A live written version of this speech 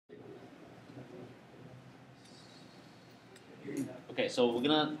Okay, so we're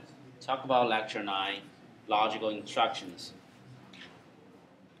gonna talk about lecture 9, logical instructions.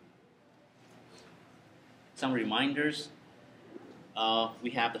 Some reminders.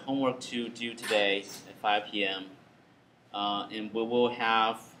 We have the homework to do today at 5 p.m. And we will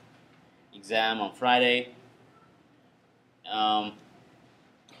have exam on Friday. For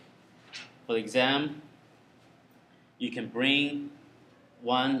the exam, you can bring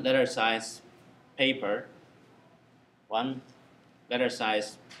one letter size paper, one letter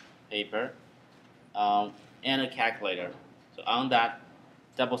size paper, and a calculator. So on that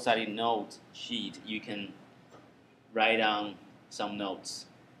double-sided note sheet, you can write down some notes.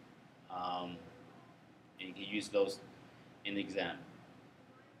 And you can use those in the exam.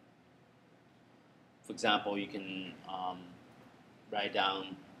 For example, you can write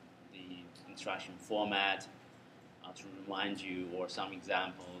down the instruction format to remind you, or some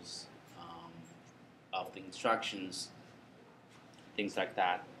examples of the instructions, things like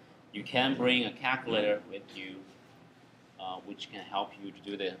that. You can bring a calculator with you, which can help you to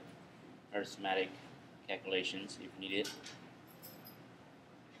do the arithmetic calculations if needed.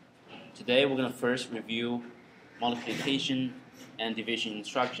 Today we're going to first review multiplication and division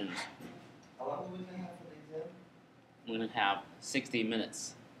instructions. How long are we going to have for the exam? We're going to have 60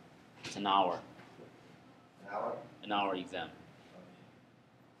 minutes. It's an hour. An hour? An hour exam.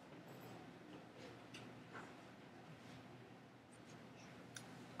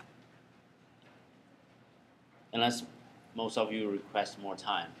 Unless most of you request more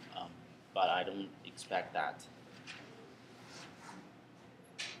time, but I don't expect that.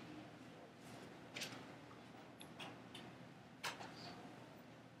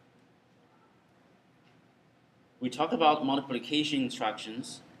 We talked about multiplication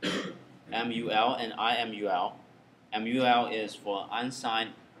instructions, MUL and IMUL. MUL is for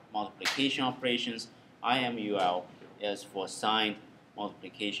unsigned multiplication operations. IMUL is for signed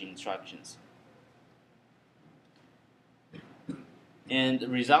multiplication instructions. And the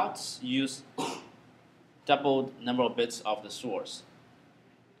results use doubled number of bits of the source.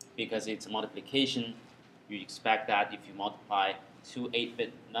 Because it's multiplication, you expect that if you multiply two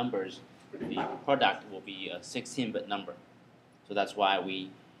 8-bit numbers, the product will be a 16-bit number. So that's why we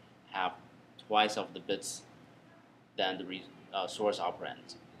have twice of the bits than the source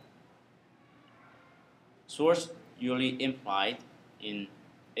operand. Source usually implied in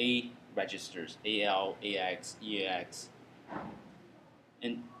A registers, AL, AX, EAX.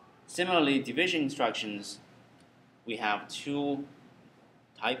 And similarly, division instructions, we have two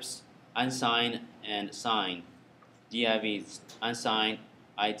types, unsigned and signed. DIV is unsigned,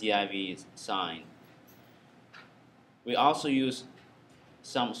 IDIV is signed. We also use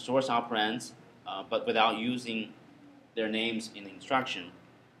some source operands, but without using their names in the instruction.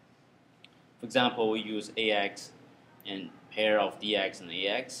 For example, we use AX and pair of DX and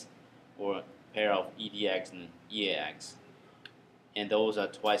AX, or pair of EDX and EAX. And those are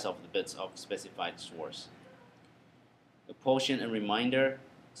twice of the bits of specified source. The quotient and remainder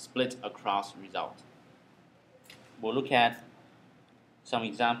split across result. We'll look at some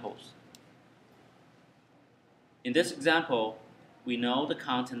examples. In this example, we know the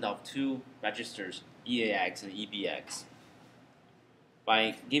content of two registers, EAX and EBX.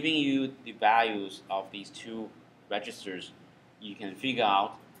 By giving you the values of these two registers, you can figure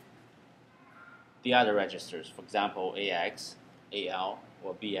out the other registers. For example, AX, AL,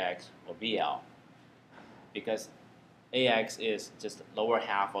 or BX, or BL. Because AX is just lower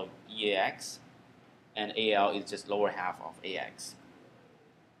half of EAX, and AL is just lower half of AX.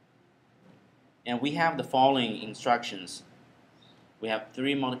 And we have the following instructions. We have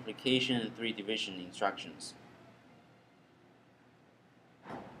 3 multiplication and 3 division instructions.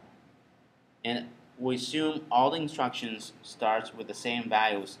 And we assume all the instructions starts with the same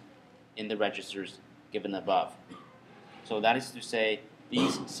values in the registers given above. So that is to say,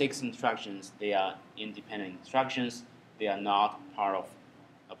 these 6 instructions, they are independent instructions. They are not part of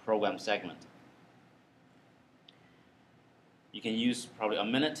a program segment. You can use probably a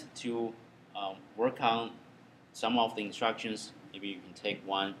minute to work on some of the instructions. Maybe you can take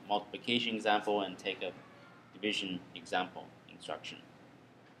one multiplication example and take a division example instruction.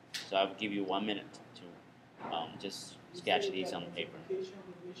 So I will give you 1 minute to just sketch these on paper.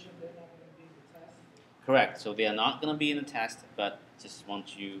 Correct. So they are not going to be in the test, but just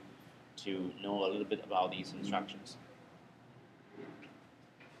want you to know a little bit about these instructions.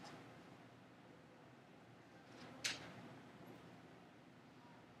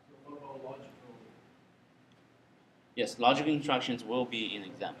 Yes, logical instructions will be in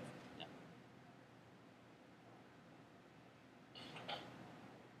exam. Yeah.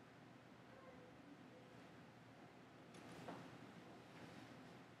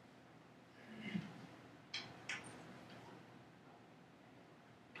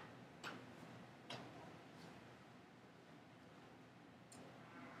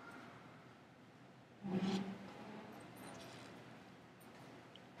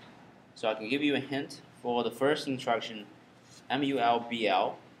 So I can give you a hint for the first instruction,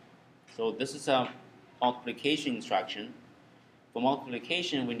 MULBL. So this is a multiplication instruction. For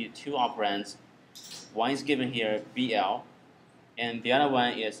multiplication, we need two operands. One is given here, BL, and the other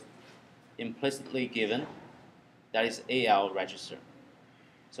one is implicitly given, that is AL register.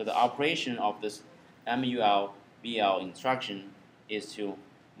 So the operation of this MULBL instruction is to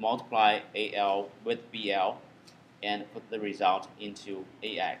multiply AL with BL and put the result into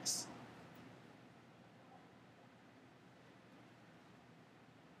AX.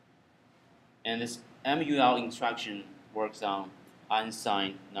 And this MUL instruction works on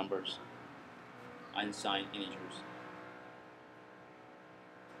unsigned numbers, unsigned integers.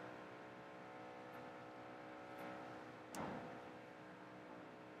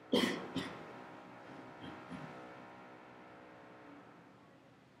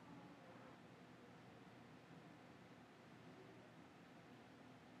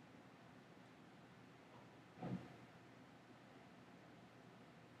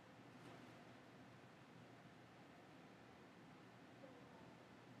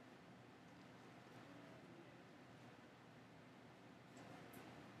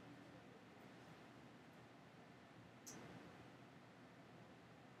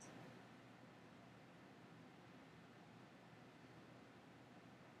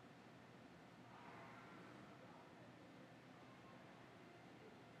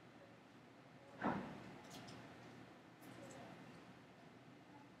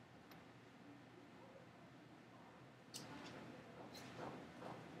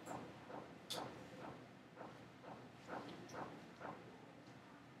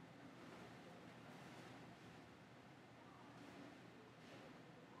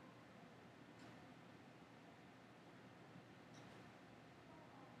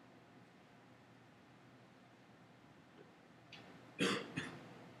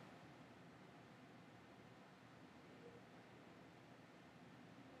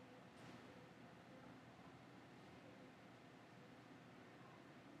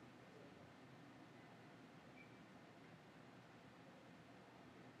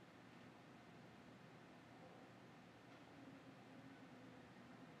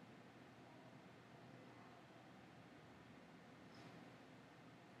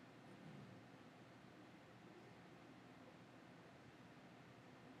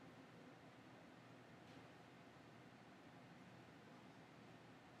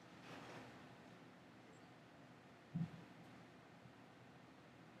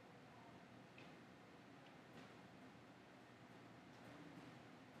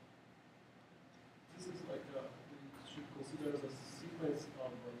 This is like we should consider as a sequence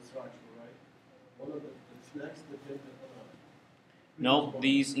of instruction, right? One of the next dependent on No,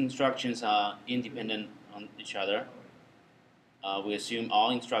 these instructions are independent on each other. We assume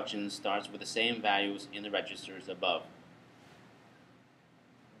all instructions starts with the same values in the registers above.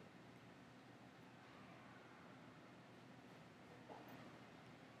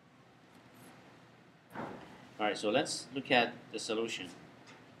 Alright, so let's look at the solution.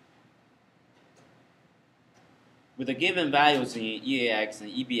 With the given values in EAX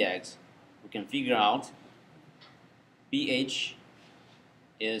and EBX, we can figure out BH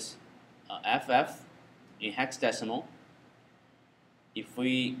is FF in hexadecimal. If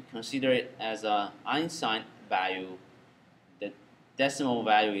we consider it as an unsigned value, the decimal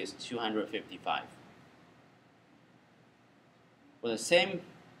value is 255. For the same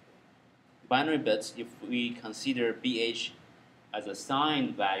binary bits, if we consider BH as a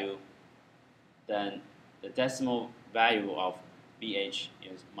signed value, then the decimal value of BH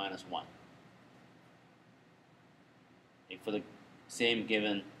is -1. For the same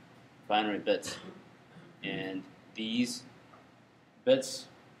given binary bits, and these bits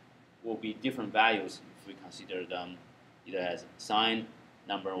will be different values if we consider them either as signed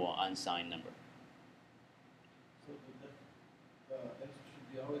number or unsigned number. So the X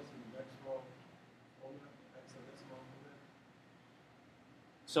should be always in decimal format, hexadecimal format.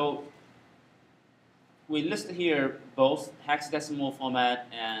 So we list here both hexadecimal format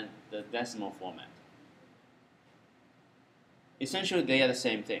and the decimal format. Essentially, they are the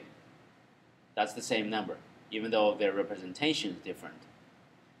same thing. That's the same number, even though their representation is different.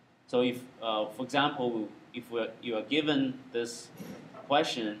 So if, for example, if you are given this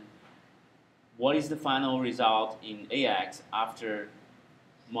question, what is the final result in AX after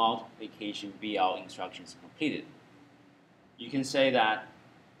multiplication BL instructions completed? You can say that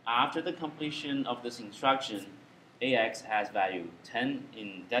after the completion of this instruction, AX has value 10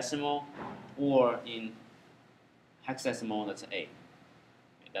 in decimal or in hexadecimal, that's A.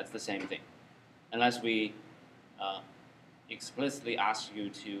 That's the same thing. Unless we explicitly ask you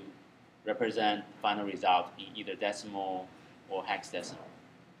to represent final result in either decimal or hexadecimal.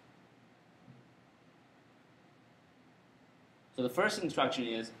 So the first instruction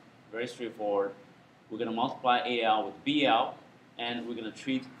is very straightforward. We're going to multiply AL with BL, and we're going to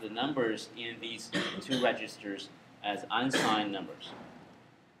treat the numbers in these two registers as unsigned numbers.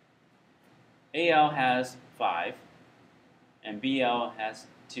 AL has 5, and BL has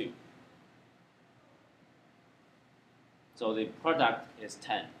 2. So the product is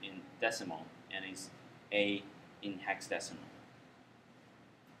 10 in decimal, and it's A in hexadecimal.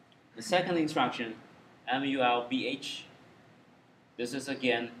 The second instruction, MULBH, this is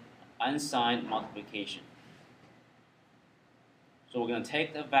again unsigned multiplication. So we're going to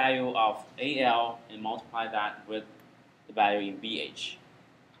take the value of AL and multiply that with the value in BH.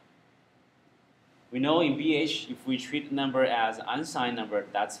 We know in BH, if we treat the number as an unsigned number,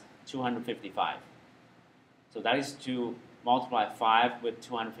 that's 255. So that is to multiply 5 with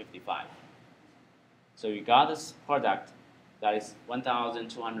 255. So you got this product that is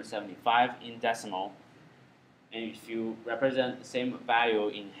 1,275 in decimal. And if you represent the same value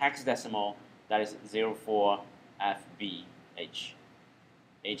in hexadecimal, that is 04FBH.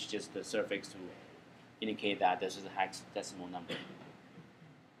 H just the suffix to indicate that this is a hexadecimal number.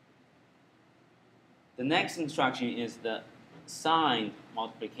 The next instruction is the signed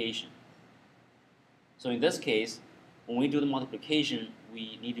multiplication. So in this case, when we do the multiplication,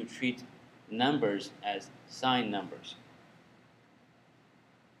 we need to treat numbers as signed numbers.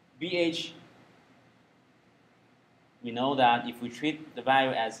 BH, we know that if we treat the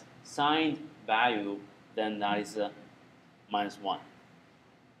value as signed value, then that is -1.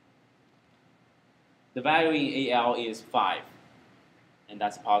 The value in AL is 5, and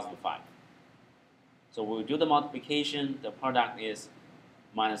that's positive 5. So when we do the multiplication, the product is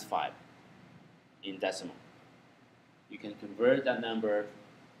 -5 in decimal. You can convert that number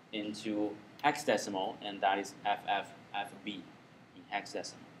into hexadecimal, and that is FFFB in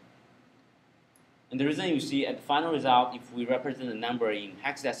hexadecimal. And the reason you see at the final result, if we represent the number in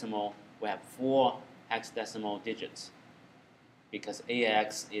hexadecimal, we have 4 hexadecimal digits, because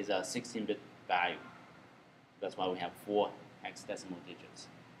AX is a 16-bit value. That's why we have 4 hexadecimal digits.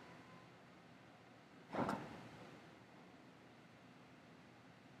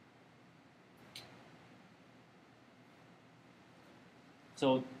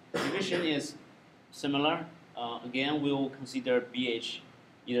 So division is similar. Again, we will consider BH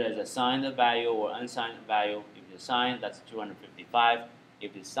either as a signed value or unsigned value. If it's signed, that's 255.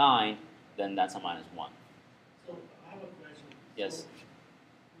 If it's signed, then that's a -1. So I have a question. Yes. So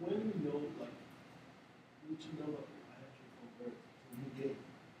when you know like which number I have to convert to negate,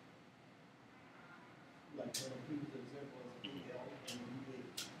 like the previous example was BL and negate.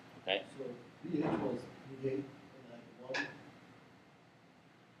 Okay. So BH was negate and like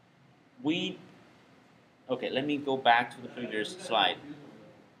 1. Okay, let me go back to the previous slide.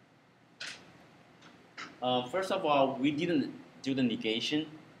 First of all, we didn't do the negation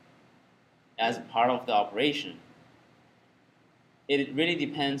as part of the operation. It really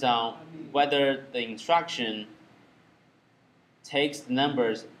depends on whether the instruction takes the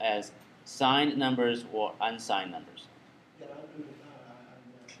numbers as signed numbers or unsigned numbers. Yeah, I agree with that.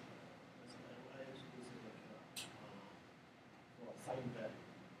 I actually use it like for a sign value.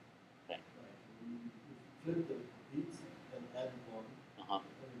 Okay. Right. You flip the bits and add 1. Uh-huh.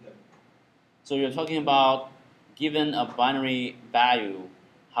 Then you get So you're talking about, given a binary value,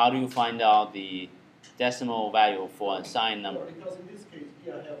 how do you find out the decimal value for a signed number? Because in this case,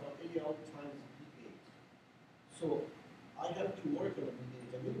 here I have AL times B8. So I have to work on a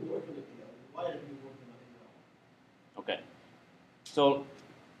B8. I didn't work on the AL. Why are you working on AL? Okay. So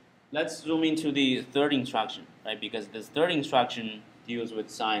let's zoom into the third instruction, right? Because this third instruction deals with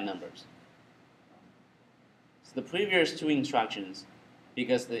signed numbers. So the previous two instructions,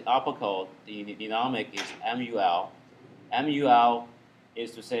 because the opcode, the dynamic is MUL. MUL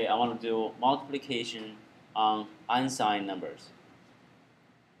is to say I want to do multiplication on unsigned numbers.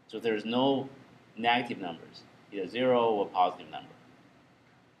 So there's no negative numbers, either 0 or positive number.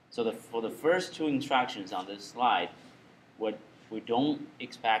 So for the first two instructions on this slide, we don't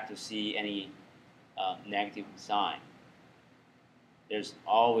expect to see any negative sign. There's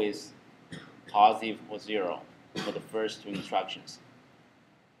always positive or 0 for the first two instructions.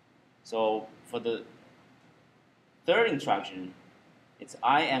 So for the third instruction, it's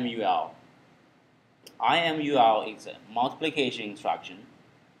IMUL. IMUL is a multiplication instruction,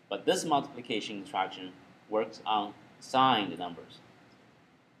 but this multiplication instruction works on signed numbers.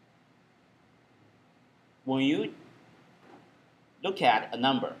 When you look at a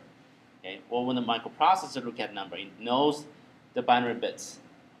number, okay, or when the microprocessor looks at a number, it knows the binary bits.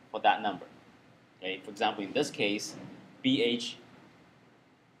 for that number. Okay, for example, in this case, BH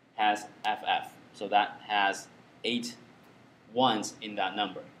has FF, so that has 8 ones in that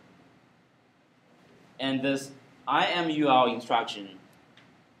number. And this IMUL instruction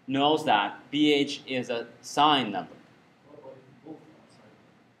knows that BH is a signed number. What about if both are signed?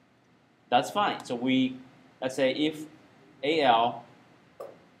 That's fine. So let's say if AL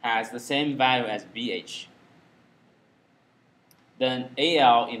has the same value as BH, then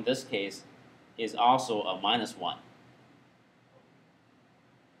AL in this case is also a -1.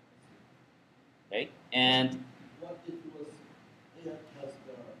 Okay, and What if it was AL has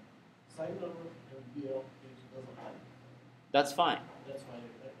the signed number and BL doesn't have it? that's fine. That's fine.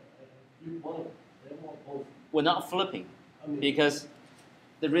 I flip one of them. They want both. We're not flipping I mean, because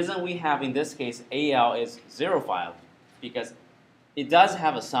the reason we have in this case AL is 0 file because it does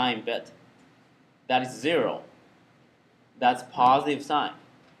have a sign bit that is 0. That's positive sign.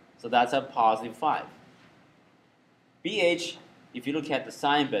 So that's a positive 5. BH, if you look at the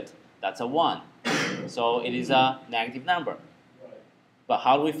sign bit, that's a 1. So it is a negative number. right. But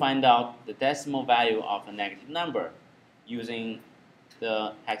how do we find out the decimal value of a negative number? Using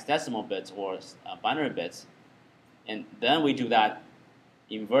the hexadecimal bits or binary bits. And then we do that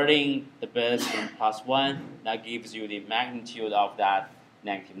inverting the bits from +1. That gives you the magnitude of that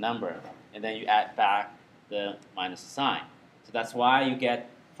negative number. And then you add back the minus sign. So that's why you get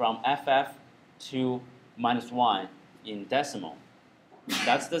from FF to -1 in decimal.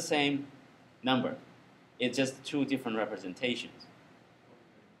 That's the same number. It's just 2 different representations.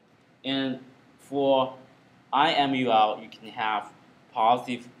 And for IMUL, you can have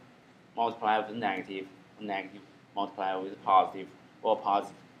positive multiplied with negative, negative multiplied with positive, or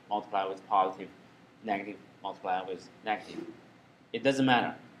positive multiplied with positive, negative multiplied with negative. It doesn't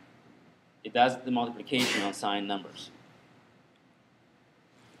matter. It does the multiplication of signed numbers.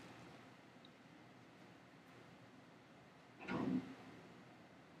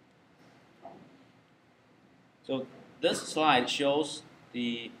 So this slide shows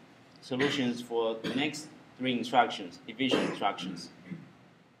the solutions for the next 3 instructions, division instructions.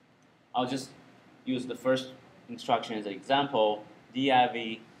 I'll just use the first instruction as an example.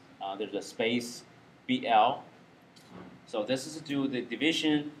 div, there's a space BL. So this is to do the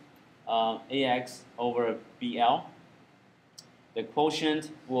division AX over BL. The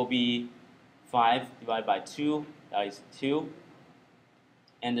quotient will be 5 divided by 2, that is 2.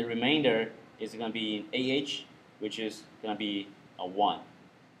 And the remainder is going to be AH, which is going to be a 1.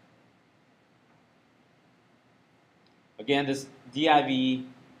 Again, this div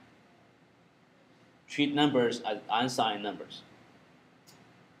treat numbers as unsigned numbers.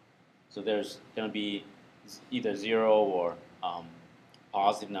 So there's going to be either 0 or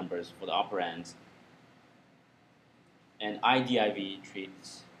positive numbers for the operands. And IDIV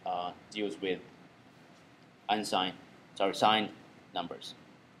treats deals with signed numbers.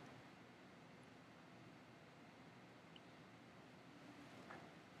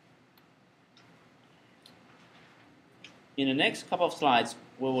 In the next couple of slides,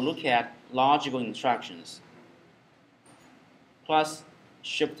 we will look at logical instructions plus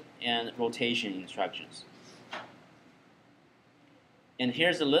shift and rotation instructions. And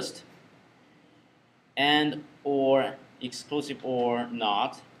here's the list: and, or, exclusive or,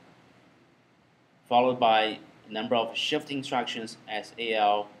 not, followed by a number of shift instructions: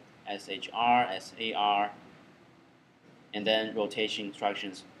 SAL, SHR, SAR, and then rotation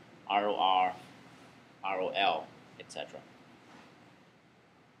instructions: ROR, ROL, etc.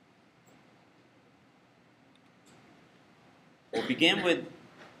 We'll begin with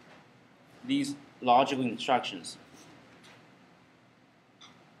these logical instructions.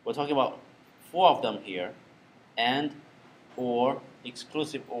 We're talking about 4 of them here: and, or,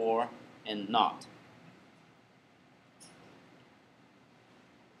 exclusive or, and not.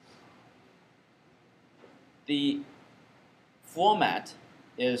 The format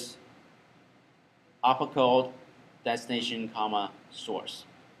is opcode, destination, comma, source.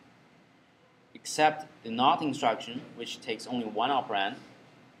 Except the not instruction, which takes only 1 operand.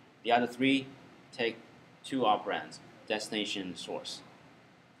 The other 3 take 2 operands, destination and source.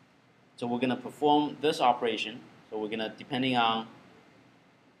 So we're going to perform this operation. So we're going to, depending on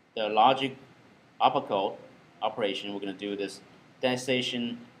the logic opcode operation, we're going to do this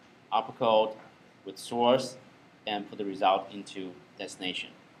destination opcode with source and put the result into destination.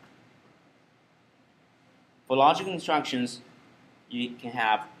 For logical instructions, you can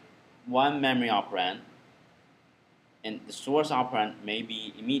have 1 memory operand, and the source operand may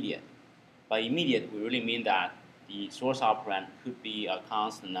be immediate. By immediate, we really mean that the source operand could be a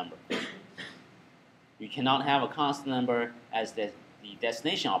constant number. You cannot have a constant number as the the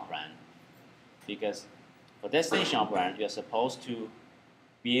destination operand, because for destination operand, you're supposed to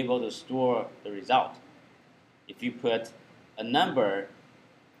be able to store the result. If you put a number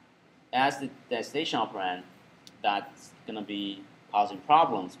as the destination operand, that's going to be causing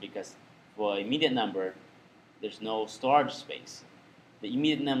problems because for immediate number, there's no storage space. The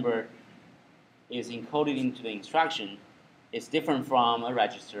immediate number is encoded into the instruction. It's different from a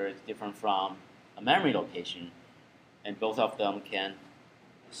register, it's different from a memory location, and both of them can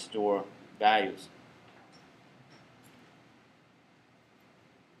store values.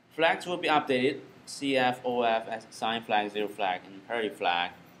 Flags will be updated: CF, OF, sign flag, zero flag, and parity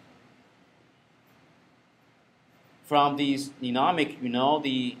flag. From these dynamic, you know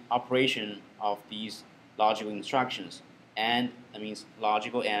the operation of these logical instructions. AND, that means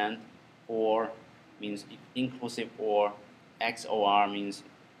logical AND, OR means inclusive OR, XOR means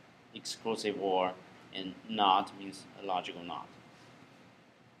exclusive OR, and NOT means a logical NOT.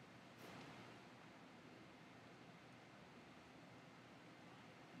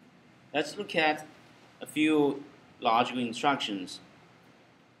 Let's look at a few logical instructions.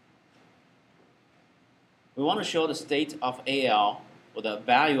 We want to show the state of AL, or the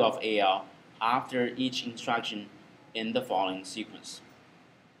value of AL, after each instruction in the following sequence.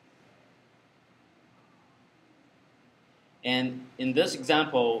 And in this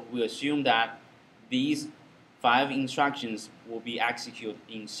example, we assume that these 5 instructions will be executed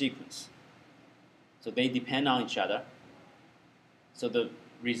in sequence. So they depend on each other. So the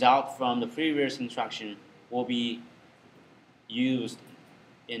result from the previous instruction will be used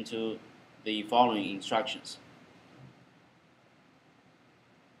into the following instructions.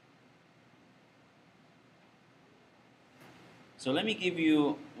 So let me give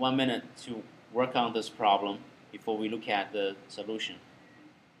you 1 minute to work on this problem before we look at the solution.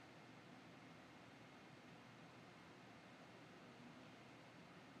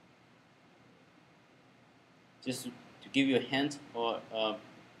 Just to give you a hint or a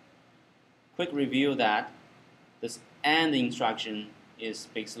quick review, that this AND instruction is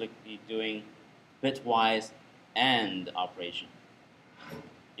basically doing bitwise AND operation.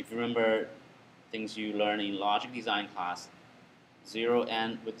 If you remember things you learned in logic design class, 0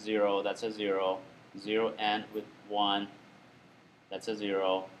 AND with 0, that's a 0. 0 AND with 1, that's a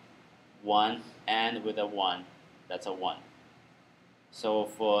 0. 1 AND with a 1, that's a 1. So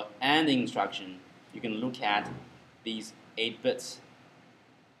for AND instruction, you can look at these 8 bits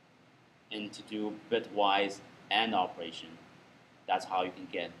and to do bitwise AND operation. That's how you can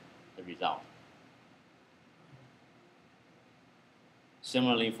get the result.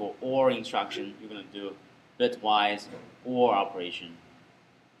 Similarly, for OR instruction, you're going to do bitwise OR operation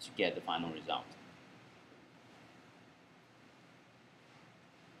to get the final result.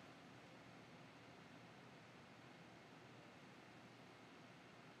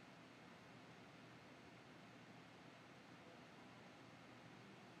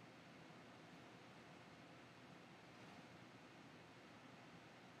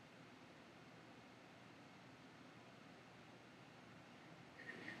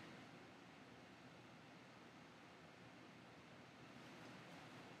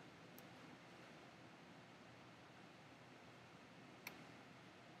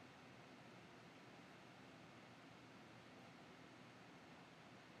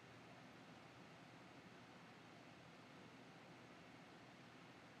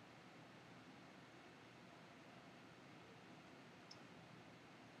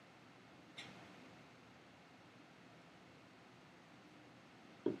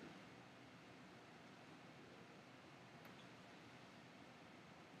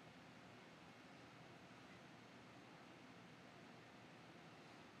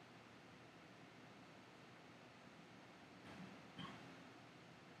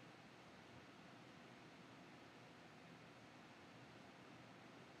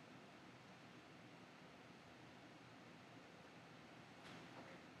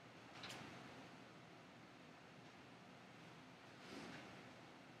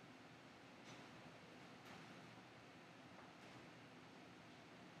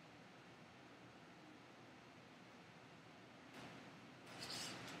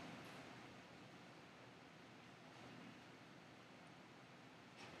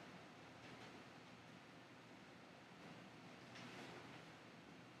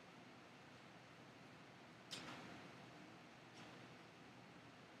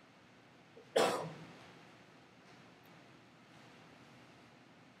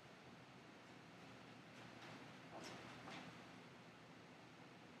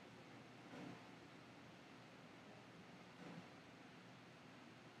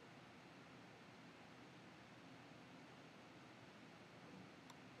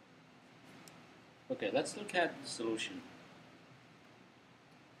 Okay, let's look at the solution.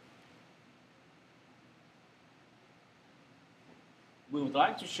 We would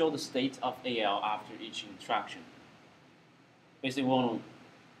like to show the state of AL after each instruction. Basically, we want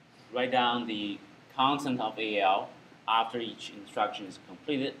to write down the content of AL after each instruction is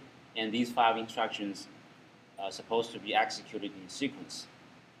completed, and these 5 instructions are supposed to be executed in sequence.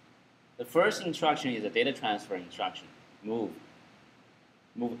 The first instruction is a data transfer instruction, move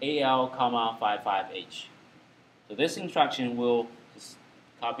AL, 55H. So this instruction will just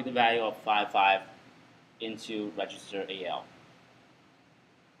copy the value of 55 into register AL.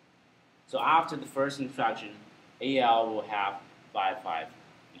 So after the first instruction, AL will have 55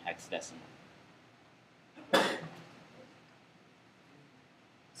 in hexadecimal.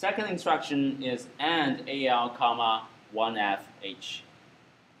 Second instruction is AND AL, 1FH.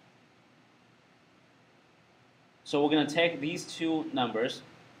 So we're going to take these two numbers,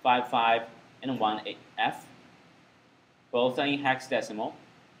 55 and 1F, both are in hexadecimal.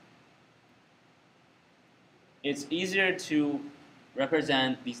 It's easier to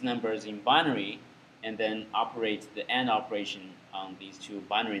represent these numbers in binary and then operate the AND operation on these two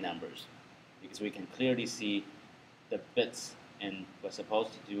binary numbers, because we can clearly see the bits and we're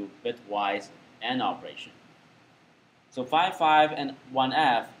supposed to do bitwise AND operation. So 55 and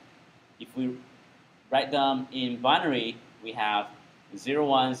 1F, if we write them in binary, we have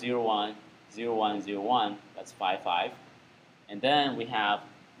 0101, 0101, that's 55. And then we have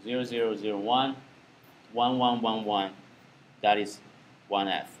 0001, 1111, that is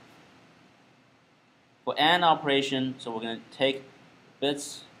 1F. For AND operation, so we're going to take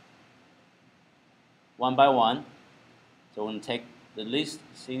bits one by one. So we're going to take the least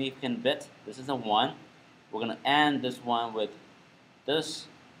significant bit, this is a 1. We're going to AND this one with this.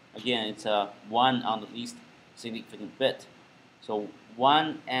 Again, it's a 1 on the least significant bit. So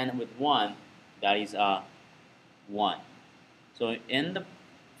 1 AND with 1, that is a 1. So in the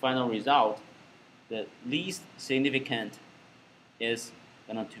final result, the least significant is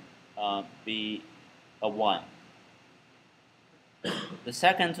going to be a 1. The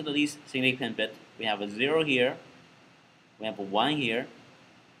second to the least significant bit, we have a 0 here, we have a 1 here,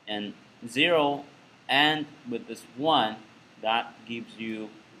 and 0 and with this 1, that gives you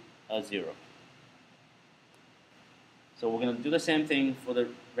a 0. So we're going to do the same thing for the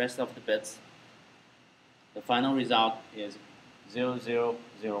rest of the bits. The final result is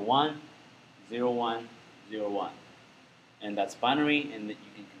 0001, 0101. And that's binary, and you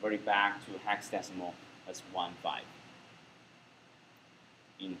can convert it back to hexadecimal as 15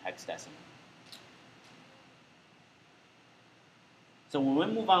 in hexadecimal. So when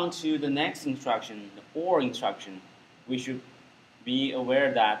we move on to the next instruction, the OR instruction, we should be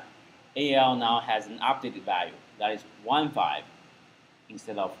aware that AL now has an updated value, that is 15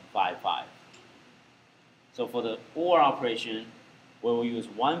 instead of 55. So for the OR operation, we will use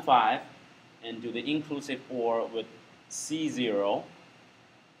 15 and do the inclusive OR with C0.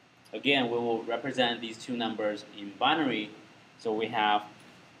 Again, we will represent these two numbers in binary. So we have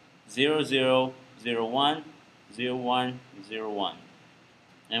 0001, 0101.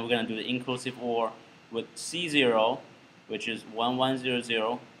 And we're going to do the inclusive OR with C0, which is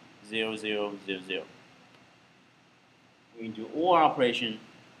 1100, 0000. We do OR operation.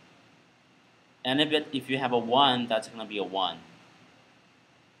 Any bit, if you have a 1, that's going to be a 1.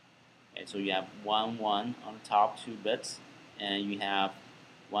 Okay, so you have 1, 1 on the top 2 bits, and you have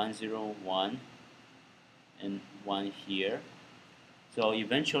 101 and 1 here. So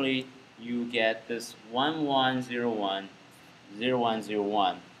eventually you get this 1101,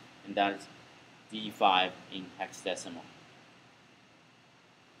 0101, and that is D5 in hexadecimal.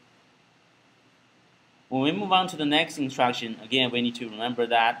 When we move on to the next instruction, again, we need to remember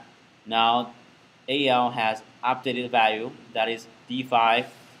that now AL has updated value, that is D5.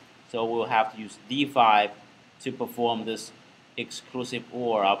 So we'll have to use D5 to perform this exclusive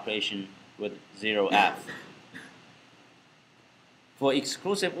OR operation with 0F. For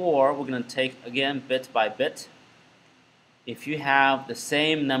exclusive OR, we're going to take, again, bit by bit. If you have the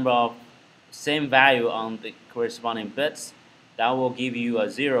same value on the corresponding bits, that will give you a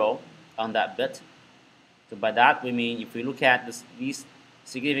 0 on that bit. So by that we mean if we look at this least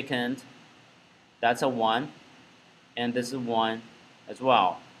significant, that's a 1, and this is 1 as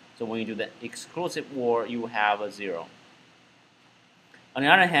well. So when you do the exclusive OR, you have a 0. On the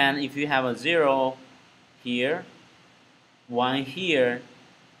other hand, if you have a 0 here, 1 here,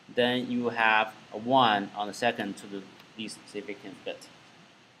 then you have a 1 on the second to the least significant bit.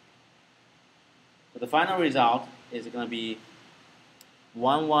 So the final result is going to be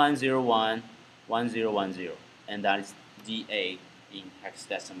 1101, 1010, and that is DA in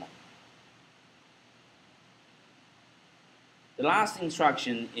hexadecimal. The last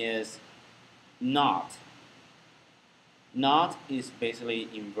instruction is not. Not is basically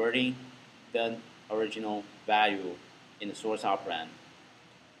inverting the original value in the source operand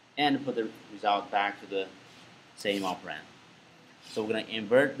and put the result back to the same operand. So we're going to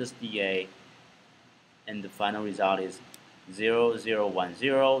invert this DA, and the final result is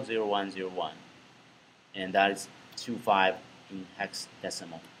 00100101, and that is 25 in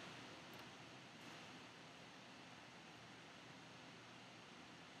hexadecimal.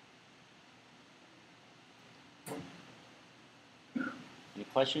 Any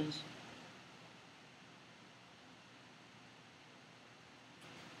questions?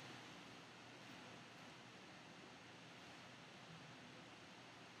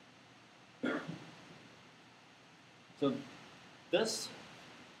 So this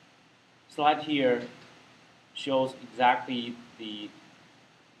slide here shows exactly the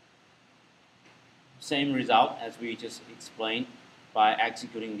same result as we just explained by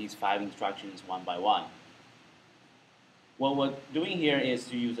executing these 5 instructions one by one. What we're doing here is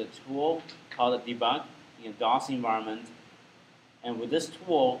to use a tool called debug in a DOS environment, and with this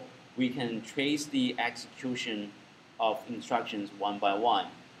tool we can trace the execution of instructions one by one,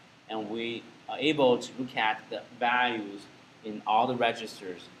 and we are able to look at the values in all the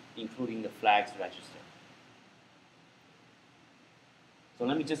registers, including the flags register. So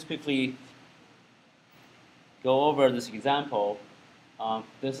let me just quickly go over this example.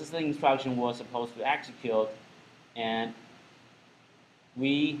 This is the instruction we're supposed to execute, and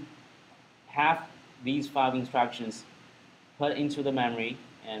we have these 5 instructions put into the memory,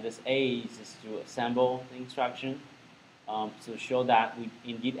 and this A is just to assemble the instruction to show that we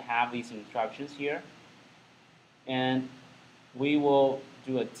indeed have these instructions here. And we will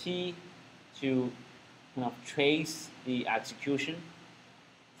do a T to kind of trace the execution.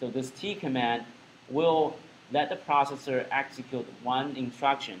 So this T command will let the processor execute one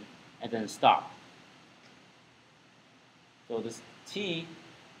instruction and then stop. So this T,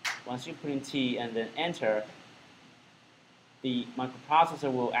 once you put in T and then enter, the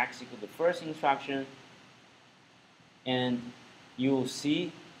microprocessor will execute the first instruction, and you will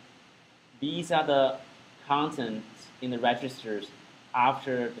see these are the contents in the registers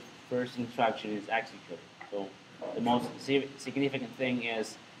after the first instruction is executed. So the most significant thing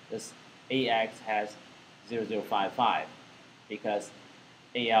is this AX has 0055 because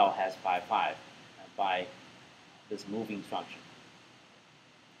AL has 55 by this move instruction.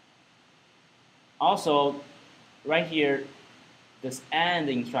 Also, right here, this AND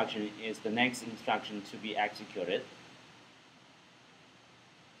instruction is the next instruction to be executed.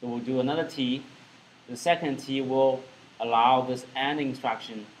 So we'll do another T. The second T will allow this AND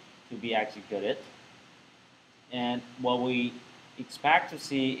instruction to be executed. And what we expect to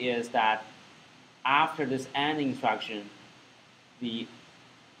see is that after this AND instruction, the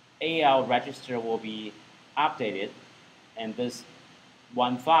AL register will be updated, and this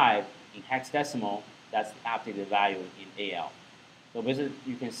 15 in hexadecimal, that's the updated value in AL. So basically,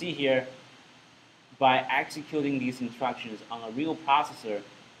 you can see here, by executing these instructions on a real processor,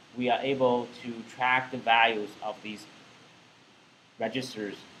 we are able to track the values of these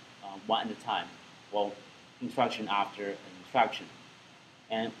registers one at a time, well, instruction after an instruction.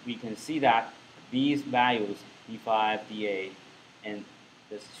 And we can see that these values, D5, DA, and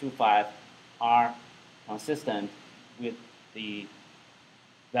this 25 are consistent with the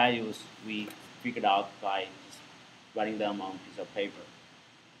values we figured out by just writing them on a piece of paper.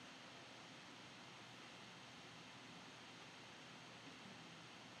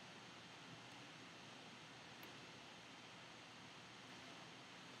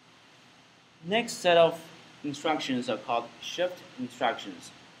 Next set of instructions are called shift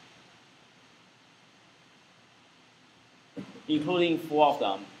instructions, including 4 of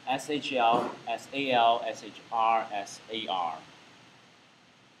them: SHL, SAL, SHR, SAR.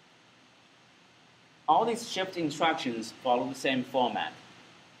 All these shift instructions follow the same format.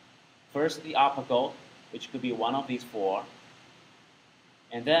 First, the opcode, which could be one of these 4,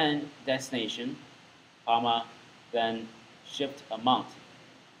 and then destination, comma, then shift amount.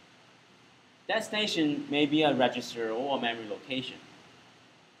 Destination may be a register or a memory location.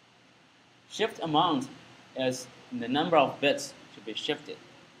 Shift amount is the number of bits to be shifted.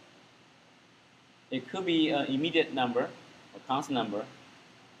 It could be an immediate number, a constant number,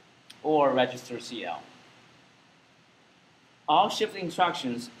 or register CL. All shift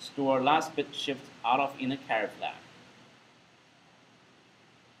instructions store last bit shift out of inner carry flag.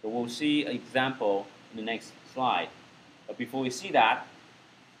 So we'll see an example in the next slide. But before we see that,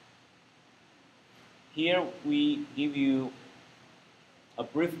 here we give you a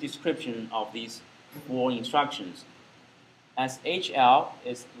brief description of these 4 instructions. SHL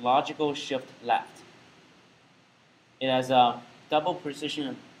is logical shift left. It has a double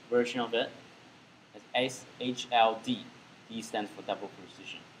precision version of it. It's SHLD. D stands for double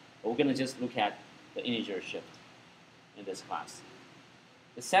precision. But we're going to just look at the integer shift in this class.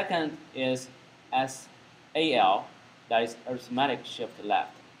 The second is SAL, that is arithmetic shift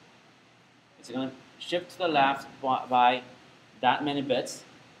left. It's going to shift to the left by that many bits,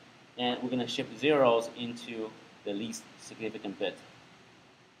 and we're going to shift zeros into the least significant bit.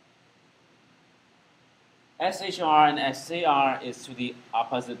 SHR and SAR is to the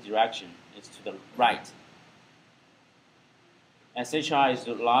opposite direction. It's to the right. SHR is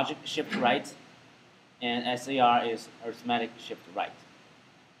the logic shift right, and SAR is arithmetic shift right.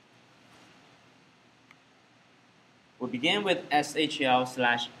 We begin with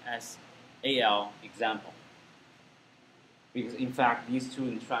SHL/SAL example, because in fact these two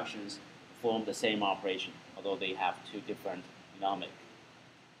instructions perform the same operation, although they have two different mnemonic.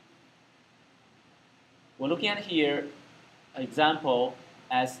 We're looking at here an example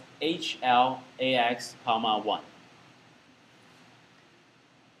as HLAX, 1.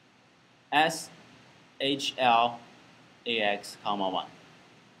 SHLAX, 1.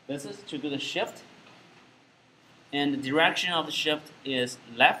 This is to do the shift, and the direction of the shift is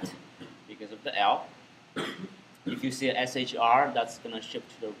left because of the L. If you see a SHR, that's going to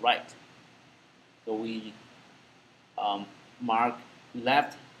shift to the right. So we mark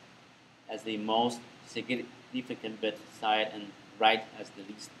left as the most significant bit side and right as the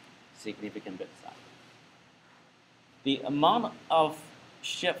least significant bit side. The amount of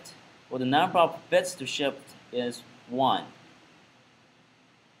shift, or the number of bits to shift, is 1.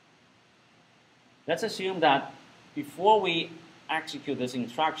 Let's assume that before we execute this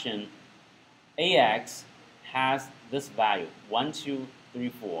instruction, AX has this value, 1, 2, 3,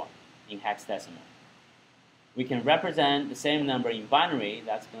 4 in hexadecimal. We can represent the same number in binary.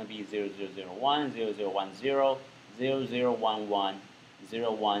 That's going to be 0001, 0010, 0011,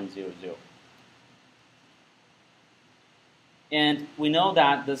 0100. And we know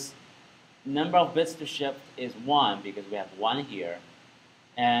that this number of bits to shift is 1 because we have 1 here.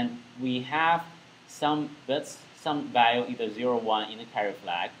 And we have some bits, some value, either 0 or 1 in the carry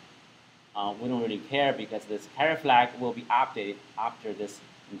flag. We don't really care because this carry flag will be updated after this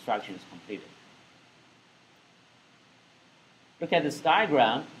instruction is completed. Look at this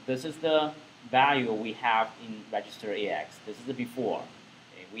diagram. This is the value we have in register AX. This is the before.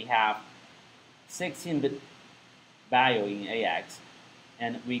 Okay, we have 16-bit value in AX,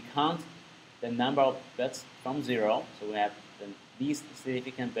 and we count the number of bits from 0. So we have the least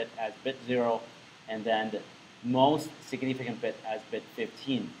significant bit as bit 0, and then the most significant bit as bit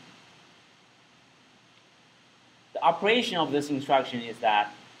 15. The operation of this instruction is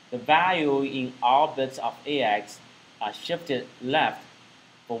that the value in all bits of AX are shifted left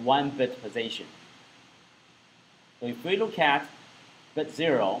for 1 bit position. So if we look at bit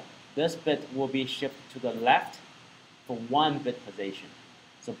 0, this bit will be shifted to the left for 1 bit position.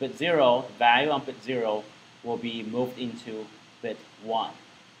 So bit 0, the value on bit 0 will be moved into bit 1.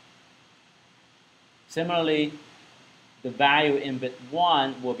 Similarly, the value in bit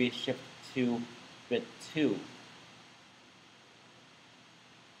 1 will be shifted to bit 2.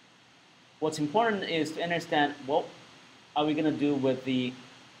 What's important is to understand what are we going to do with the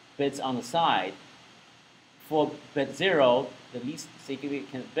bits on the side. For bit 0, the least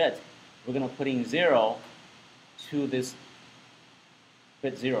significant bit, we're going to put in 0 to this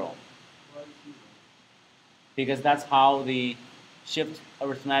bit 0. Because that's how the shift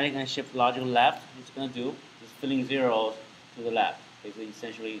arithmetic and shift logical left is going to do, just filling zeros to the left. Basically,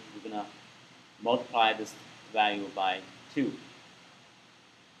 essentially, we're going to multiply this value by 2.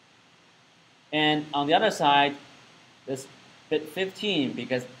 And on the other side, this bit 15,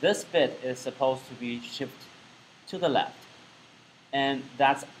 because this bit is supposed to be shifted to the left. And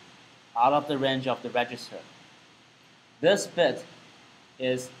that's out of the range of the register. This bit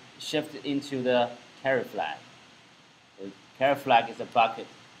is shifted into the carry flag. The carry flag is a bucket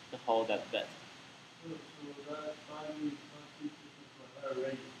to hold that bit. So that value is not equal to another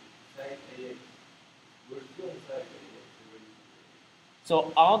range, inside AX. We're still inside AX.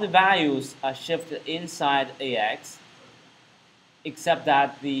 So all the values are shifted inside AX, except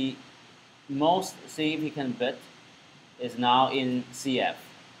that the most significant bit is now in CF,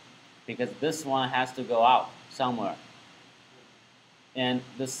 because this one has to go out somewhere. And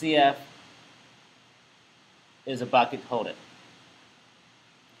the CF is a bucket holder.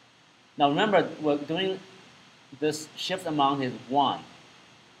 Now remember, we're doing this shift amount is 1.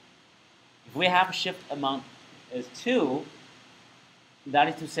 If we have a shift amount is 2, that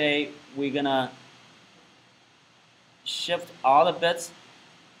is to say we're gonna shift all the bits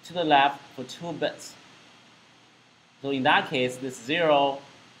to the left for 2 bits. So in that case, this 0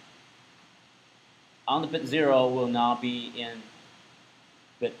 on the bit 0 will now be in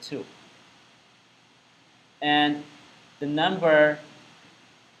bit 2. And the number,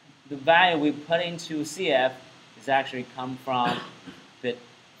 the value we put into CF is actually come from bit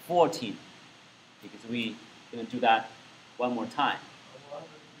 14, because we going to do that one more time.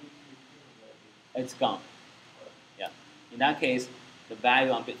 It's gone. Yeah. In that case, the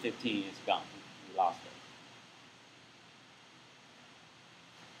value on bit 15 is gone. We lost it.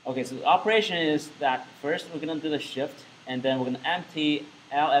 Okay, so the operation is that first we're going to do the shift, and then we're going to empty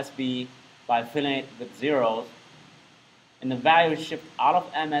LSB by filling it with zeros, and the value shift out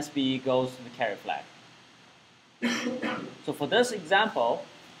of MSB goes to the carry flag. So for this example,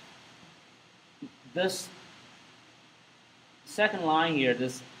 this second line here,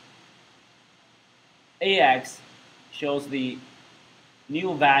 this AX shows the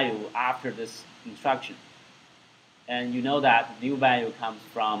new value after this instruction. And you know that the new value comes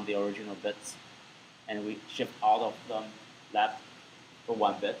from the original bits, and we shift all of them left for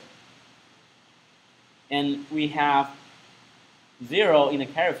 1 bit. And we have 0 in the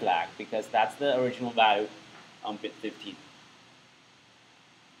carry flag because that's the original value on bit 15.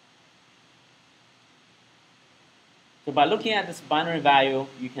 So by looking at this binary value,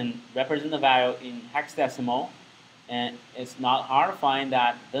 you can represent the value in hexadecimal, and it's not hard to find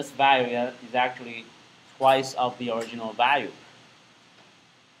that this value is actually twice of the original value.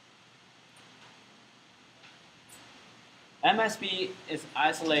 MSB is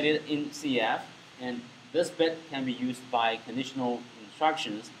isolated in CF, and this bit can be used by conditional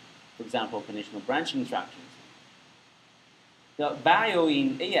instructions, for example, conditional branch instructions. The value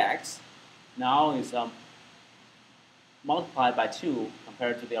in AX now is multiplied by 2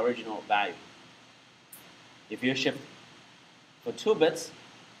 compared to the original value. If you shift for 2 bits,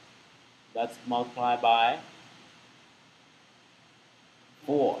 that's multiplied by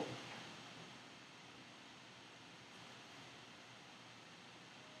 4.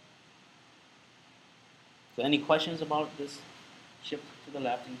 So any questions about this shift to the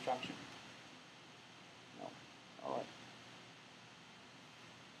left instruction? No. All right.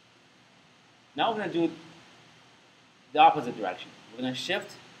 Now we're going to do the opposite direction. We're going to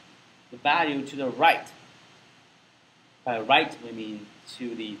shift the value to the right. By right, we mean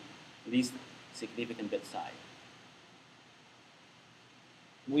to the least significant bit side.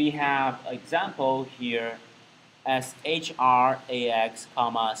 We have an example here as HRAX,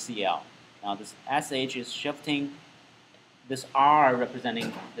 CL. Now this SH is shifting this R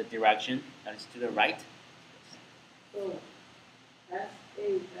representing the direction that is to the right. So SHL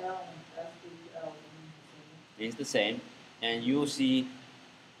and SHL Means the same. And you'll see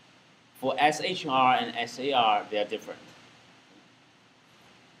for SHR and SAR, they are different.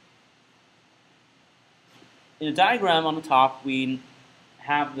 In the diagram on the top, we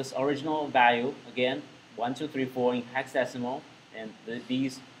have this original value, again, 1, 2, 3, 4 in hexadecimal, and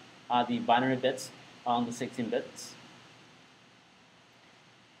these are the binary bits on the 16 bits.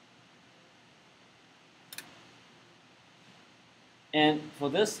 And for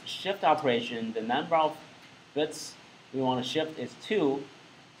this shift operation, the number of bits we want to shift is 2.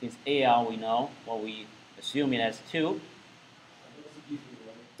 Since AL, we know what we assume it as 2.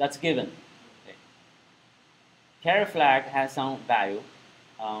 That's given. Okay. Carry flag has some value.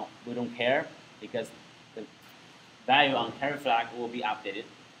 We don't care because the value on carry flag will be updated.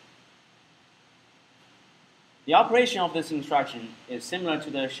 The operation of this instruction is similar to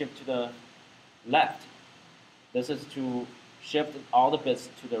the shift to the left. This is to shift all the bits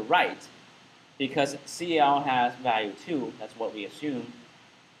to the right because CL has value 2. That's what we assume.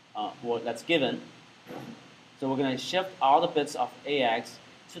 That's given. So we're going to shift all the bits of AX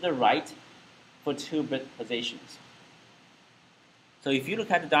to the right for 2-bit positions. So if you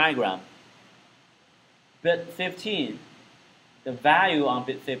look at the diagram, bit 15, the value on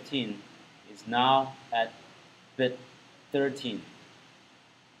bit 15 is now at bit 13.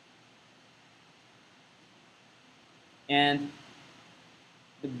 And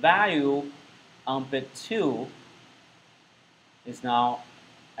the value on bit 2 is now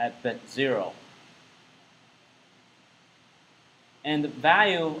at bit 0. And the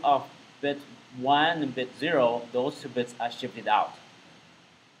value of bit 1 and bit 0, those 2 bits are shifted out.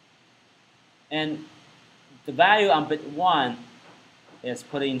 And the value on bit 1 is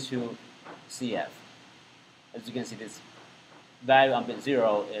put into CF. As you can see, this value on bit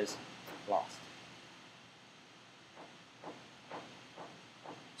 0 is lost.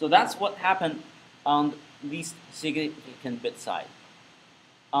 So that's what happened on the least significant bit side.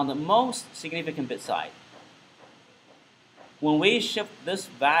 On the most significant bit side, when we shift this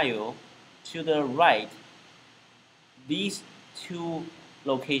value to the right, these two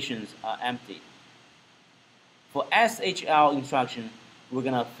locations are empty. For SHL instruction, we're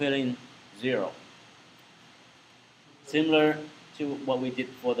gonna fill in 0. Similar to what we did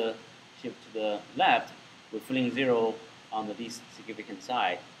for the shift to the left, we're filling 0 on the least significant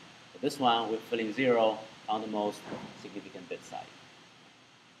side. For this one, we're filling 0 on the most significant bit side.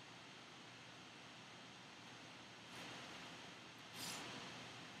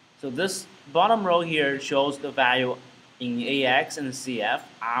 So this bottom row here shows the value in AX and CF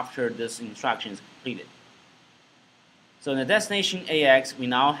after this instruction is completed. So in the destination AX, we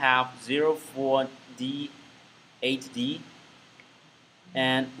now have 04D, 8D,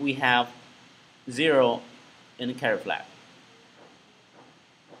 and we have 0 in the carry flag.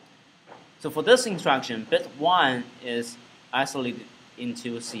 So for this instruction, bit 1 is isolated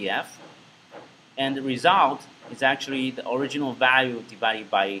into CF, and the result is actually the original value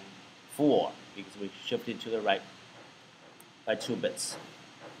divided by 4, because we shifted to the right by 2 bits.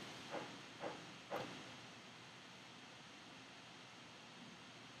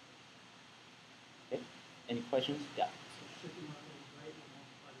 Okay. Any questions? Yeah.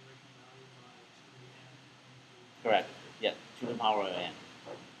 Correct. Yeah, to the power of n.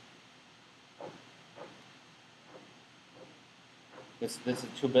 This is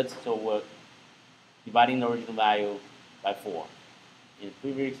 2 bits, so we're dividing the original value by 4. In the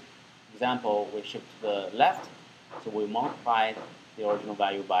previous example, we shift to the left, so we multiply the original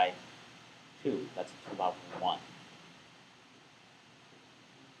value by 2. That's 2 to the power of 1.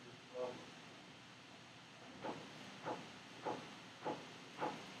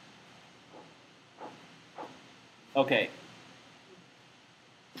 Okay.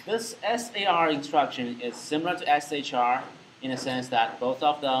 This SAR instruction is similar to SHR in the sense that both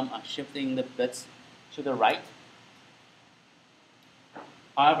of them are shifting the bits to the right.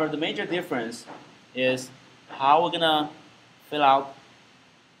 However, the major difference is how we're gonna fill out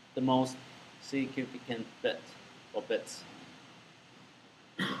the most significant bit or bits.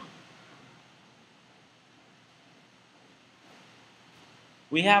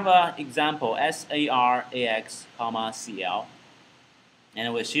 We have an example SAR AX, CL,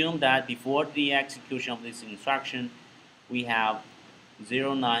 and we assume that before the execution of this instruction, we have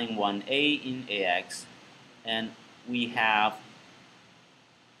 091A in AX, and we have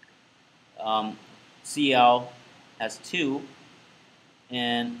CL has 2,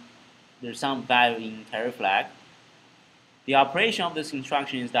 and there's some value in carry flag. The operation of this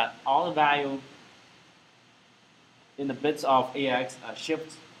instruction is that all the value in the bits of AX are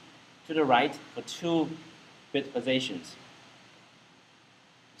shifted to the right for 2 bit positions.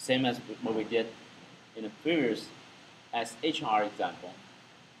 Same as what we did in the previous SHR example.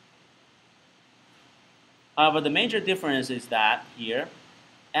 However, the major difference is that here,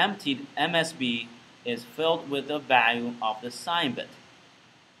 emptied MSB is filled with the value of the sign bit.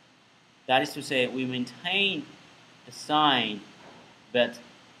 That is to say, we maintain the sign bit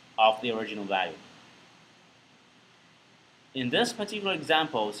of the original value. In this particular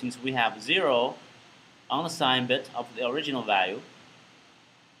example, since we have 0 on the sign bit of the original value,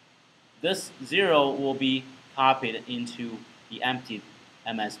 this 0 will be copied into the emptied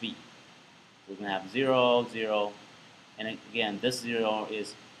MSB. We're going to have 0, 0, and again, this 0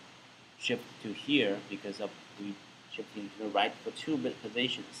 is shifted to here because of we shifting to the right for 2 bit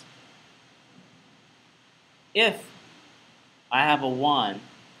positions. If I have a 1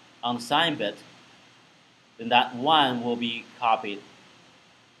 on the sign bit, then that 1 will be copied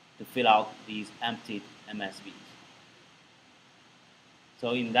to fill out these emptied MSBs.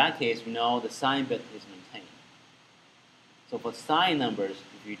 So in that case, we know the sign bit is maintained. So for sign numbers,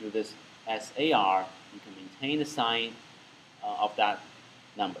 if you do this SAR, you can maintain the sign of that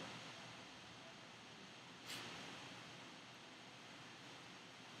number.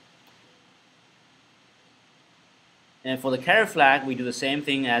 And for the carry flag, we do the same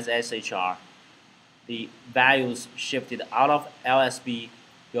thing as SHR. The values shifted out of LSB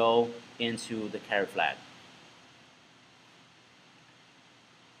go into the carry flag.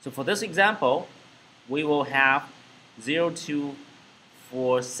 So for this example, we will have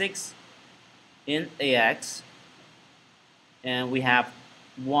 0246 in AX, and we have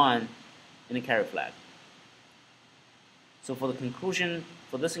 1 in the carry flag. So for the conclusion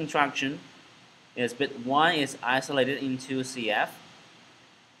for this instruction, is bit 1 is isolated into CF.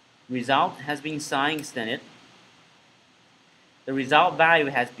 Result has been sign extended. The result value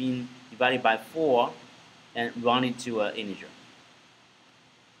has been divided by 4 and rounded to an integer.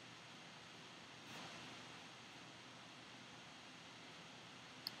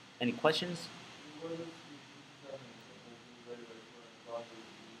 Any questions?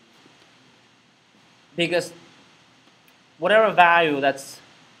 because whatever value that's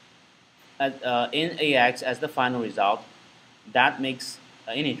in AX as the final result, that makes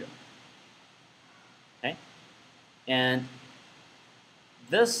an integer. Okay, and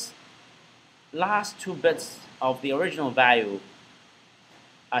this last 2 bits of the original value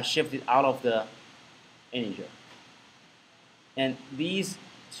are shifted out of the integer, and these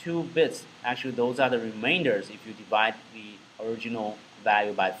 2 bits, actually those are the remainders if you divide the original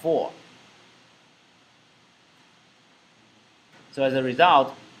value by 4. So as a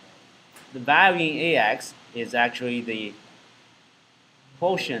result, the value in AX is actually the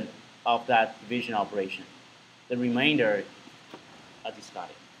quotient of that division operation. The remainder are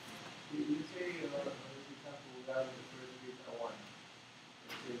discarded. You say, for example, we got the first bit a 1.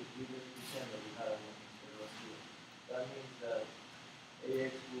 Let's say we just pretend that we had a 1 instead of 0. That means that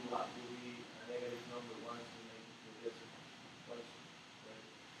AX will be a negative number once we make it to a decimal. Once, right?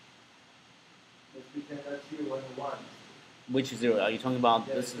 Let's pretend that 0 was a 1. Which 0? Are you talking about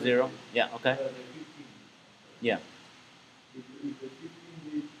Yeah, this the 0? Yeah, okay. The 15. Yeah. If the 15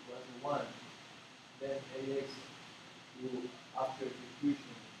 bit was a 1, then AX will, after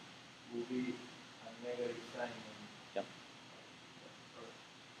execution, will be a negative sign. Yep.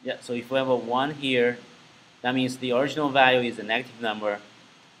 Yeah, so if we have a 1 here, that means the original value is a negative number,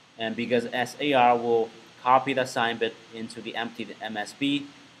 and because SAR will copy the sign bit into the empty MSB,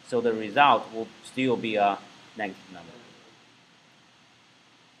 so the result will still be a negative number.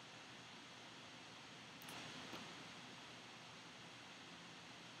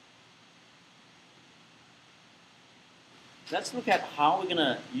 Let's look at how we're going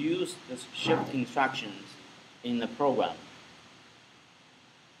to use this shift instructions in the program.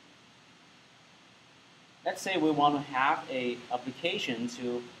 Let's say we want to have an application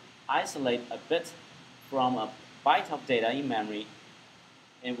to isolate a bit from a byte of data in memory,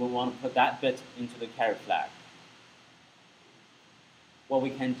 and we want to put that bit into the carry flag. What we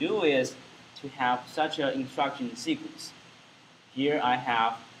can do is to have such an instruction sequence. Here I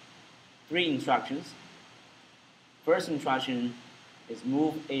have 3 instructions. First instruction is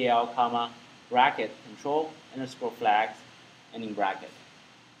move AL, comma, bracket, control, underscore flags, and in bracket.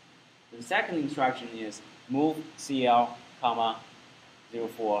 The second instruction is move CL, comma,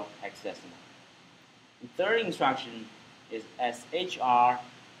 04 hexadecimal. The third instruction is SHR,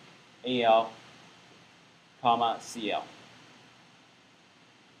 AL, comma, CL.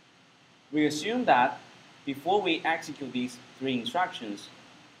 We assume that before we execute these 3 instructions,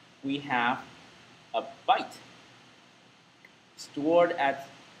 we have a byte stored at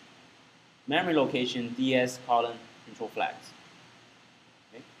memory location DS colon control flags.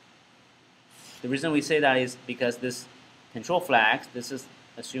 Okay? The reason we say that is because this control flags, this is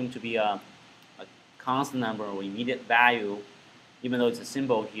assumed to be a constant number or immediate value, even though it's a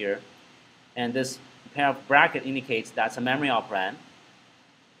symbol here. And this pair of bracket indicates that's a memory operand.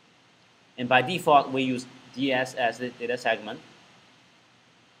 And by default, we use DS as the data segment.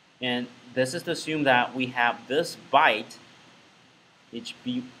 And this is to assume that we have this byte, each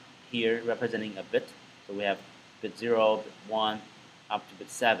bit here representing a bit. So we have bit 0, bit 1, up to bit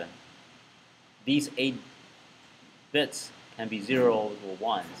 7. These 8 bits can be 0s or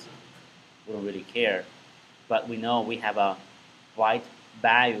 1s. We don't really care. But we know we have a byte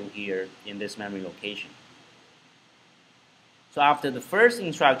value here in this memory location. So after the first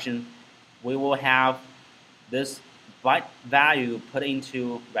instruction, we will have this byte value put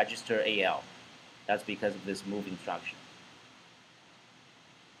into register AL. That's because of this move instruction.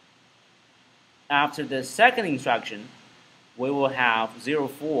 After the second instruction, we will have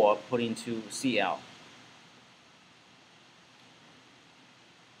 04 put into CL.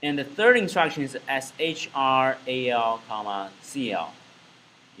 And the third instruction is SHR, AL, comma, CL.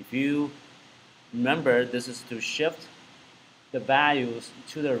 If you remember, this is to shift the values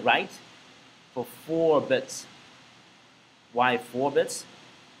to the right for 4 bits. Why 4 bits?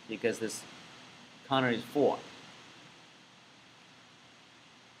 Because this counter is 4.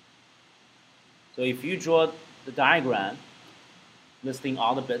 So if you draw the diagram listing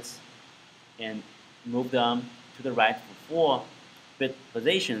all the bits and move them to the right for 4-bit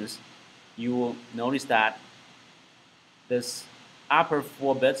positions, you will notice that this upper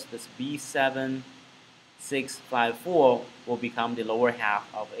 4 bits, this B7654, will become the lower half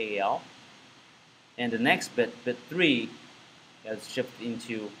of AL. And the next bit, bit 3, is shifted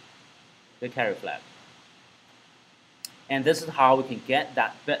into the carry flag. And this is how we can get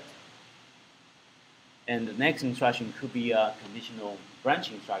that bit. And the next instruction could be a conditional branch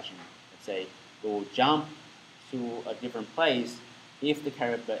instruction. Let's say we will jump to a different place if the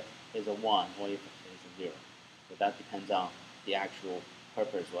carry bit is a 1 or if it is a 0. So that depends on the actual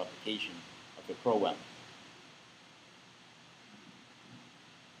purpose or application of the program.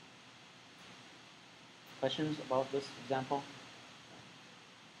 questions about this example?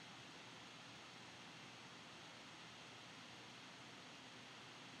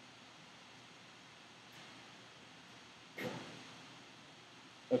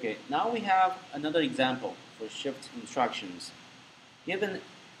 Okay, now we have another example for shift instructions. Given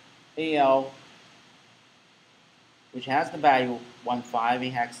AL, which has the value 15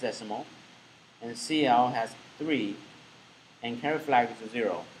 in hexadecimal, and CL has 3, and carry flag is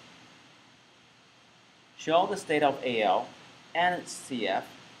 0. Show the state of AL and CF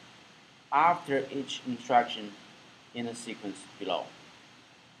after each instruction in the sequence below.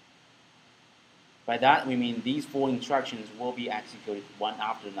 By that, we mean these 4 instructions will be executed one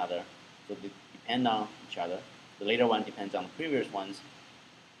after another, so they depend on each other. The later one depends on the previous ones.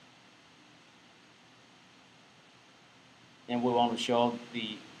 And we want to show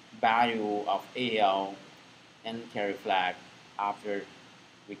the value of AL and carry flag after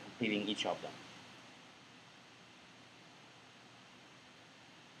we completing each of them.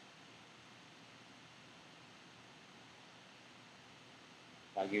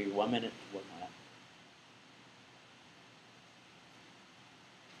 I'll give you 1 minute to work on that.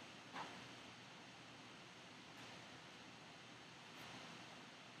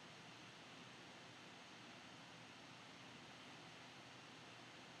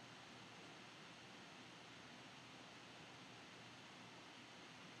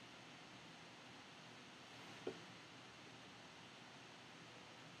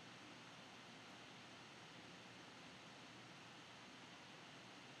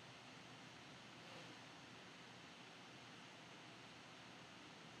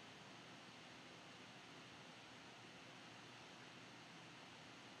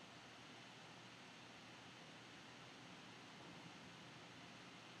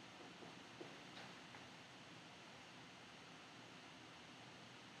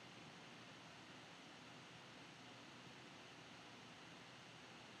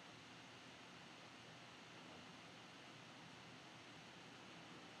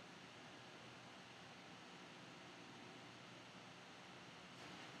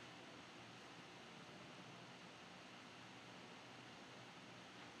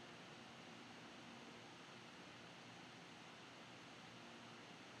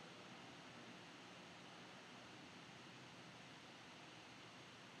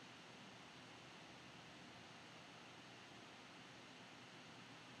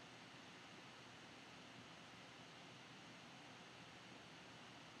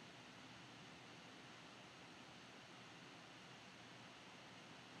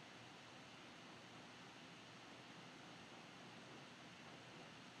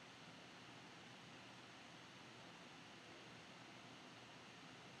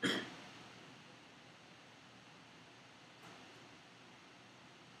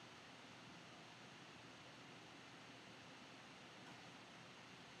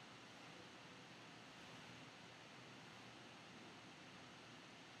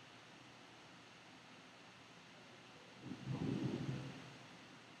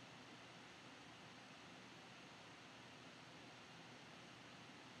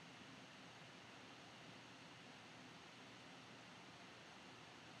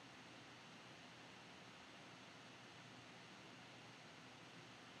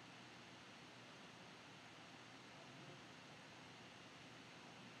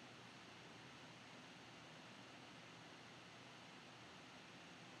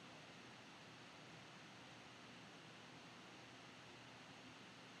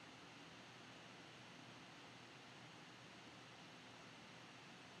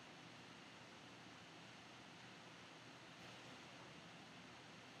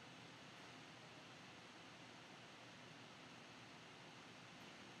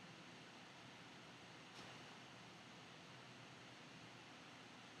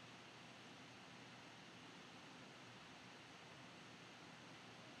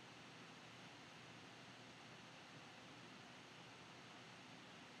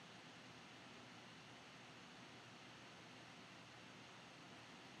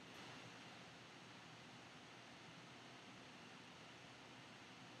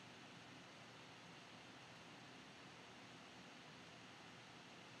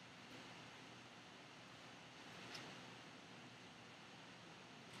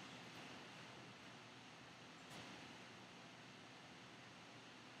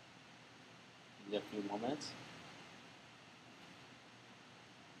 In a few moments.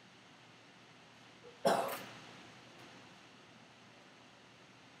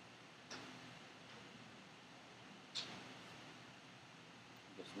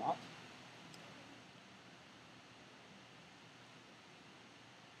 Guess not.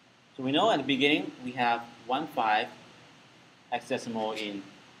 So we know at the beginning we have 1, 5 hexadecimal in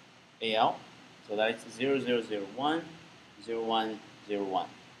AL. So that's 0001, 0101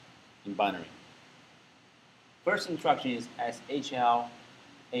 in binary. First instruction is SHL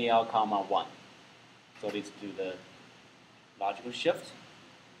AL comma 1. So let's do the logical shift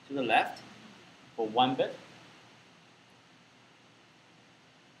to the left for 1 bit.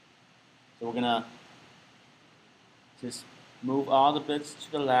 So we're gonna just move all the bits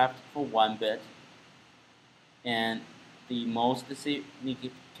to the left for 1 bit, and the most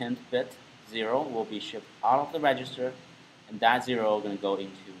significant bit 0 will be shipped out of the register, and that 0 is going to go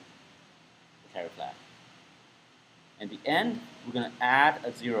into the carry flag. At the end, we're going to add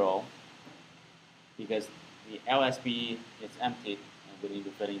a 0 because the LSB is empty and we need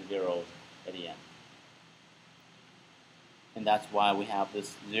to fill in zeros at the end. And that's why we have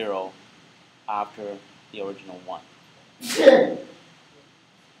this 0 after the original 1.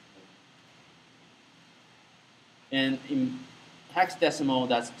 And in hexadecimal,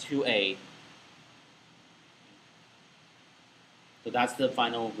 that's 2A. So that's the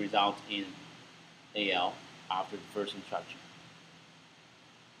final result in AL after the first instruction.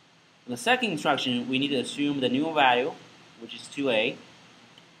 In the second instruction, we need to assume the new value, which is 2A.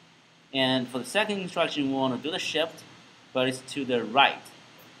 And for the second instruction, we want to do the shift, but it's to the right,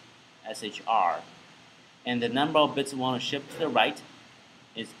 SHR. And the number of bits we want to shift to the right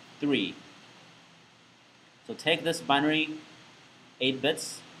is 3. So take this binary 8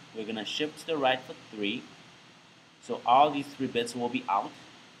 bits, we're going to shift to the right for 3. So all these 3 bits will be out.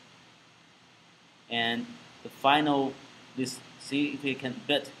 And the final, this significant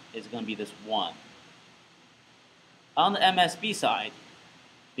bit is going to be this 1. On the MSB side,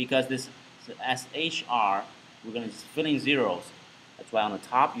 because this is SHR, we're going to just fill in zeros. That's why on the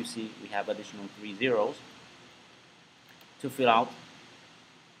top you see we have additional 3 zeros to fill out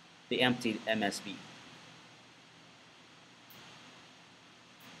the empty MSB.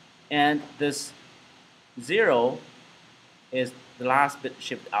 And this 0 is the last bit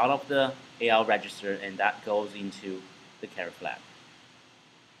shipped out of the AL register, and that goes into the carry flag.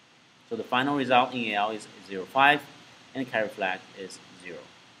 So the final result in AL is 05, and carry flag is 0.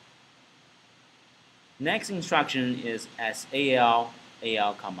 Next instruction is SAL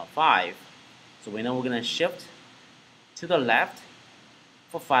AL comma 5. So we know we're going to shift to the left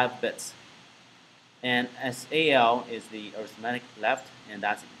for 5 bits. And SAL is the arithmetic left, and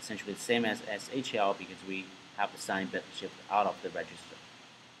that's essentially the same as SHL because we have the sign bit shift out of the register.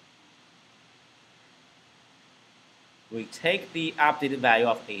 We take the updated value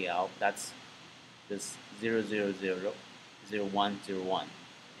of AL, that's this 0000101,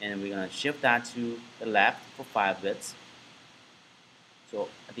 and we're going to shift that to the left for 5 bits. So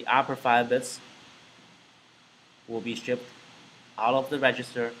the upper 5 bits will be shipped out of the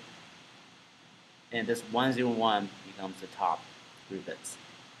register, and this 101 becomes the top 3 bits.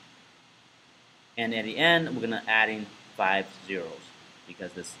 And at the end, we're going to add in 5 zeros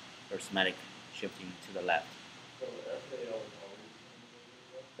because this arithmetic shifting to the left. So SAL is always.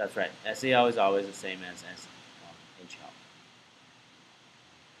 That's right. SAL is always the same as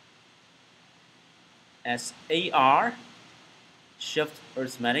HL. SAR, shift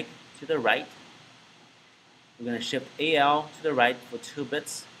arithmetic to the right. We're going to shift AL to the right for 2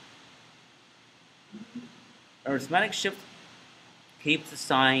 bits. Arithmetic shift keeps the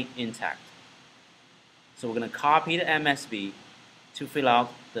sign intact. So we're going to copy the MSB to fill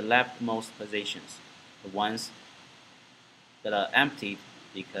out the leftmost positions, the ones that are empty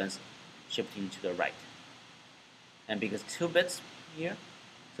because shifting to the right. And because 2 bits here,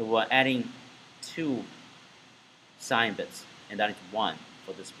 so we're adding 2 sign bits, and that is 1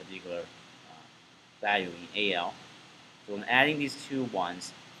 for this particular value in AL. So I'm adding these 2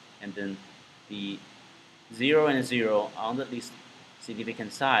 ones, and then the 0 and 0 on the least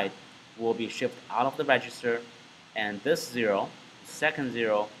significant side will be shifted out of the register, and this 0, the second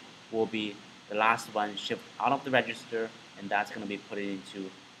 0, will be the last one shipped out of the register, and that's going to be put into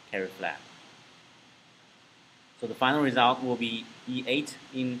carry flag. So the final result will be E8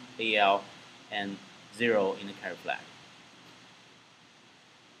 in AL and 0 in the carry flag.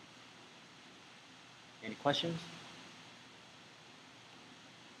 Any questions?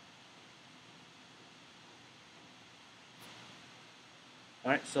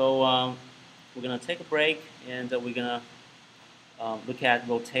 Alright, so we're going to take a break, and we're going to look at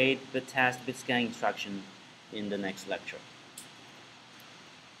rotate, bit test, bit scan instruction in the next lecture.